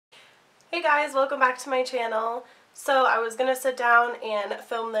Hey guys, welcome back to my channel. So I was gonna sit down and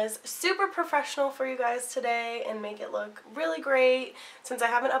film this super professional for you guys today and make it look really great since I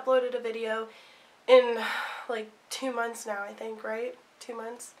haven't uploaded a video in like 2 months now, I think, right? 2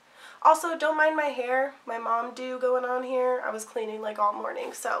 months. Also, don't mind my hair. My mom do going on here. I was cleaning like all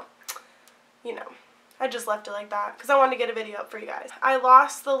morning, so you know, I just left it like that because I wanted to get a video up for you guys. I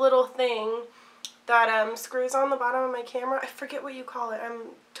lost the little thing that screws on the bottom of my camera. I forget what you call it. I'm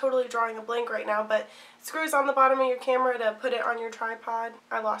totally drawing a blank right now, but it screws on the bottom of your camera to put it on your tripod.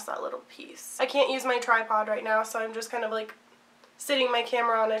 I lost that little piece. I can't use my tripod right now, so I'm just kind of like sitting my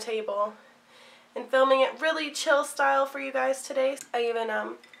camera on a table and filming it really chill style for you guys today. I even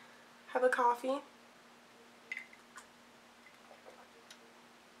have a coffee.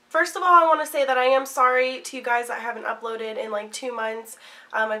 First of all, I want to say that I am sorry to you guys that I haven't uploaded in like 2 months.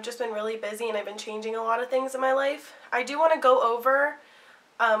 I've just been really busy and I've been changing a lot of things in my life. I do want to go over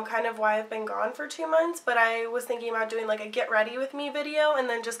kind of why I've been gone for 2 months, but I was thinking about doing like a get ready with me video and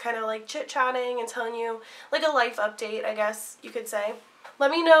then just kind of like chit-chatting and telling you like a life update, I guess you could say.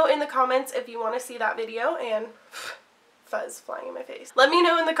 Let me know in the comments if you want to see that video, and fuzz flying in my face. Let me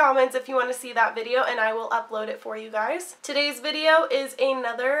know in the comments if you want to see that video and I will upload it for you guys. Today's video is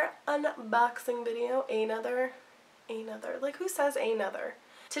another unboxing video. Another. Like, who says another?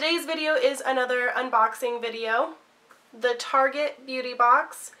 Today's video is another unboxing video. The Target Beauty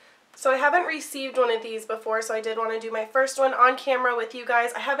Box. So I haven't received one of these before, so I did want to do my first one on camera with you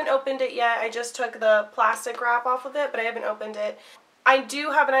guys. I haven't opened it yet. I just took the plastic wrap off of it, but I haven't opened it. I do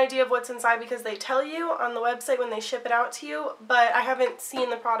have an idea of what's inside because they tell you on the website when they ship it out to you, but I haven't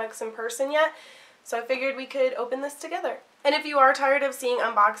seen the products in person yet, so I figured we could open this together. And if you are tired of seeing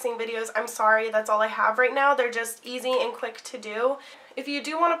unboxing videos, I'm sorry, that's all I have right now. They're just easy and quick to do. If you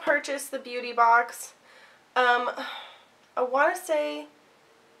do want to purchase the beauty box, I want to say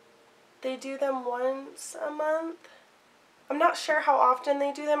they do them once a month. I'm not sure how often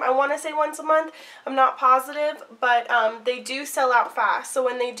they do them. I want to say once a month. I'm not positive, but they do sell out fast. So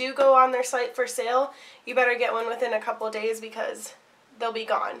when they do go on their site for sale, you better get one within a couple days because they'll be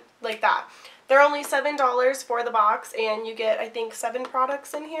gone like that. They're only $7 for the box, and you get, I think, 7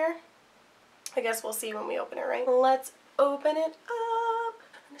 products in here. I guess we'll see when we open it, right? Let's open it up.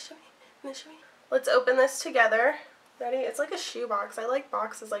 Show me. Let's open this together. Ready? It's like a shoe box. I like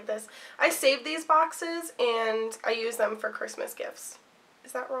boxes like this. I save these boxes and I use them for Christmas gifts.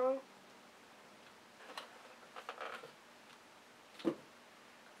 Is that wrong?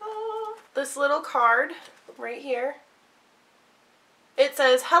 Oh, this little card right here. It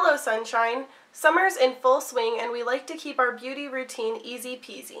says, "Hello sunshine. Summer's in full swing and we like to keep our beauty routine easy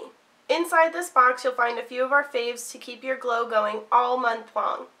peasy. Inside this box you'll find a few of our faves to keep your glow going all month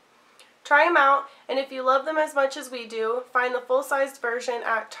long. Try them out, and if you love them as much as we do, find the full-sized version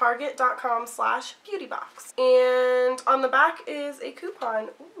at target.com/beautybox. And on the back is a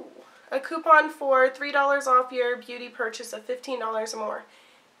coupon. Ooh. A coupon for $3 off your beauty purchase of $15 or more.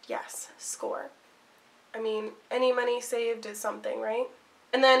 Yes, score. I mean, any money saved is something, right?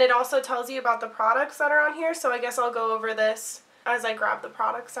 And then it also tells you about the products that are on here, so I guess I'll go over this as I grab the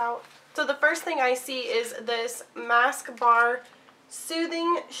products out. So the first thing I see is this Mask Bar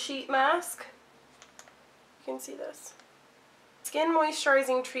Soothing Sheet Mask. You can see this. Skin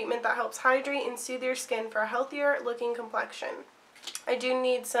moisturizing treatment that helps hydrate and soothe your skin for a healthier looking complexion. I do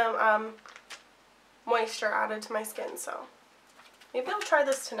need some moisture added to my skin, so maybe I'll try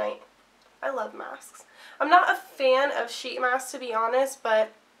this tonight. I love masks. I'm not a fan of sheet masks, to be honest,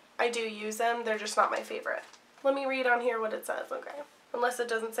 but I do use them. They're just not my favorite. Let me read on here what it says, okay? Unless it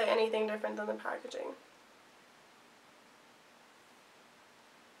doesn't say anything different than the packaging.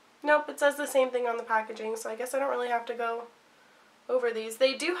 Nope, it says the same thing on the packaging, so I guess I don't really have to go over these.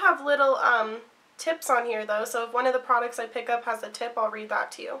 They do have little tips on here, though, so if one of the products I pick up has a tip, I'll read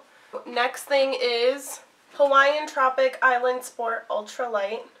that to you. Next thing is Hawaiian Tropic Island Sport Ultra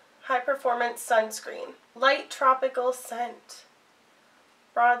Light High Performance Sunscreen. Light tropical scent.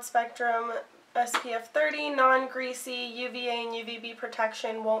 Broad spectrum, SPF 30, non-greasy, UVA and UVB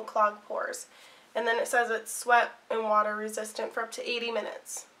protection, won't clog pores. And then it says it's sweat and water resistant for up to 80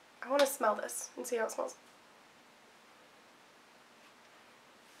 minutes. I want to smell this and see how it smells.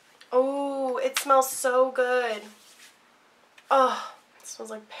 Oh, it smells so good. Oh, it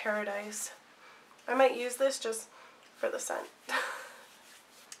smells like paradise. I might use this just for the scent.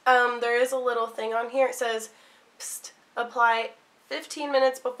 There is a little thing on here. It says, psst, apply 15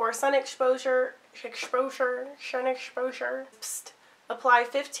 minutes before sun exposure. Psst. Apply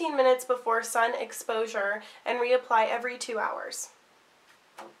 15 minutes before sun exposure and reapply every 2 hours.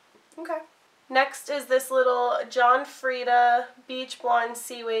 Okay. Next is this little John Frieda Beach Blonde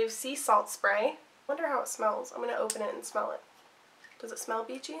Sea Wave Sea Salt Spray. I wonder how it smells. I'm going to open it and smell it. Does it smell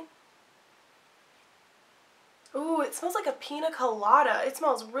beachy? Ooh, it smells like a pina colada. It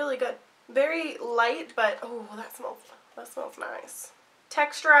smells really good. Very light, but oh, that smells nice.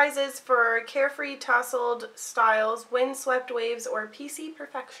 Texturizes for carefree tousled styles, windswept waves, or PC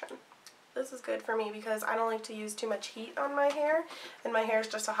perfection. This is good for me because I don't like to use too much heat on my hair, and my hair is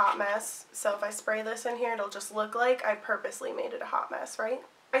just a hot mess. So if I spray this in here, it'll just look like I purposely made it a hot mess, right?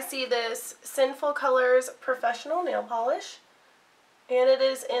 I see this Sinful Colors Professional Nail Polish, and it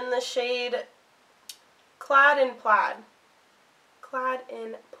is in the shade Clad in Plaid. Clad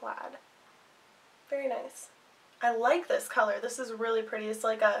in Plaid. Very nice. I like this color. This is really pretty. It's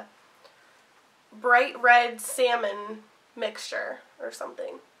like a bright red salmon mixture or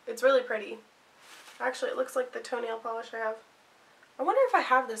something. It's really pretty. Actually, it looks like the toenail polish I have. I wonder if I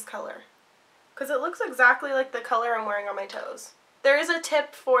have this color, because it looks exactly like the color I'm wearing on my toes. There is a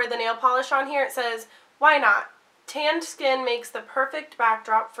tip for the nail polish on here. It says, why not? Tanned skin makes the perfect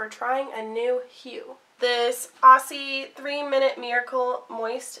backdrop for trying a new hue. This Aussie 3-Minute Miracle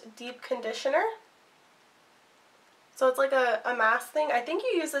Moist Deep Conditioner. So it's like a mask thing. I think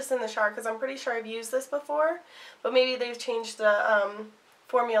you use this in the shower because I'm pretty sure I've used this before, but maybe they've changed the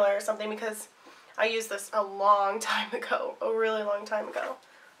formula or something, because I used this a long time ago, a really long time ago.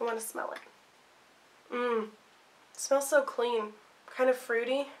 I want to smell it. It smells so clean, kind of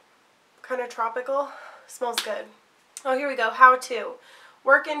fruity, kind of tropical. Smells good. Oh, here we go. How to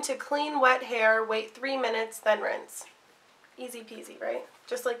work into clean wet hair, wait 3 minutes, then rinse. Easy peasy, right?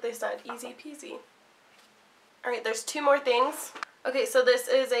 Just like they said, easy peasy. Alright, there's 2 more things. Okay, so this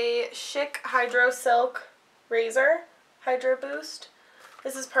is a Schick Hydro Silk Razor Hydro Boost.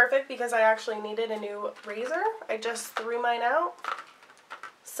 This is perfect because I actually needed a new razor. I just threw mine out.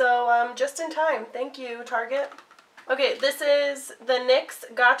 So, just in time. Thank you, Target. Okay, this is the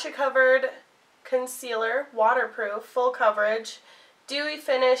NYX Gotcha Covered Concealer, waterproof, full coverage, dewy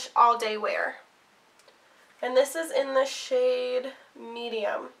finish, all day wear. And this is in the shade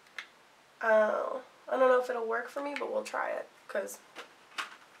medium. I don't know if it'll work for me, but we'll try it because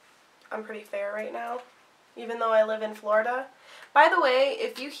I'm pretty fair right now, even though I live in Florida. By the way,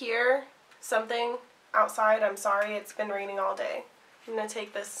 if you hear something outside, I'm sorry, it's been raining all day. I'm going to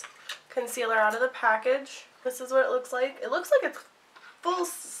take this concealer out of the package. This is what it looks like. It looks like it's full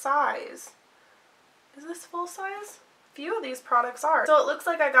size. Is this full size? Few of these products are. So it looks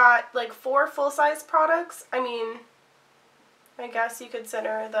like I got like 4 full-size products. I mean, I guess you could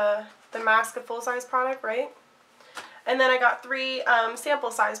consider the mask a full-size product, right? And then I got 3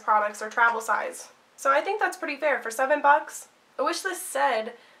 sample-size products or travel size. So I think that's pretty fair for $7. I wish this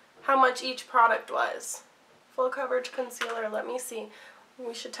said how much each product was. Full coverage concealer, let me see.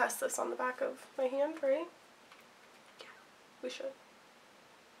 We should test this on the back of my hand, right? Yeah, we should.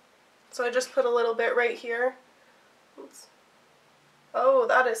 So I just put a little bit right here. Oops. Oh,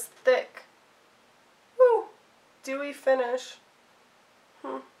 that is thick. Woo! Dewy finish.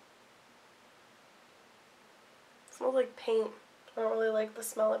 Smells like paint. I don't really like the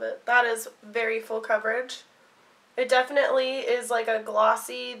smell of it. That is very full coverage. It definitely is like a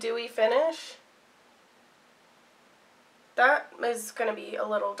glossy, dewy finish. That is going to be a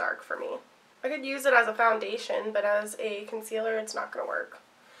little dark for me. I could use it as a foundation, but as a concealer, it's not going to work.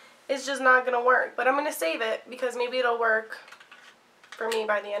 It's just not going to work. But I'm going to save it because maybe it'll work for me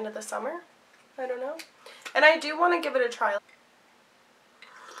by the end of the summer. I don't know. And I do want to give it a try.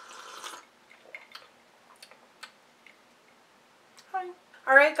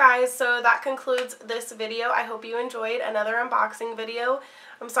 Alright guys, so that concludes this video. I hope you enjoyed another unboxing video.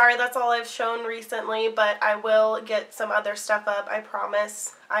 I'm sorry that's all I've shown recently, but I will get some other stuff up, I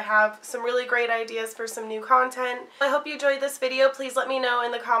promise. I have some really great ideas for some new content. I hope you enjoyed this video. Please let me know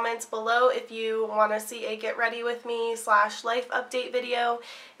in the comments below if you want to see a get ready with me / life update video,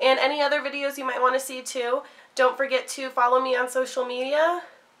 and any other videos you might want to see too. Don't forget to follow me on social media,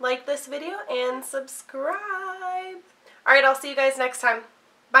 like this video, and subscribe. Alright, I'll see you guys next time.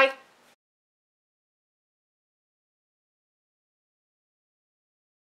 Bye.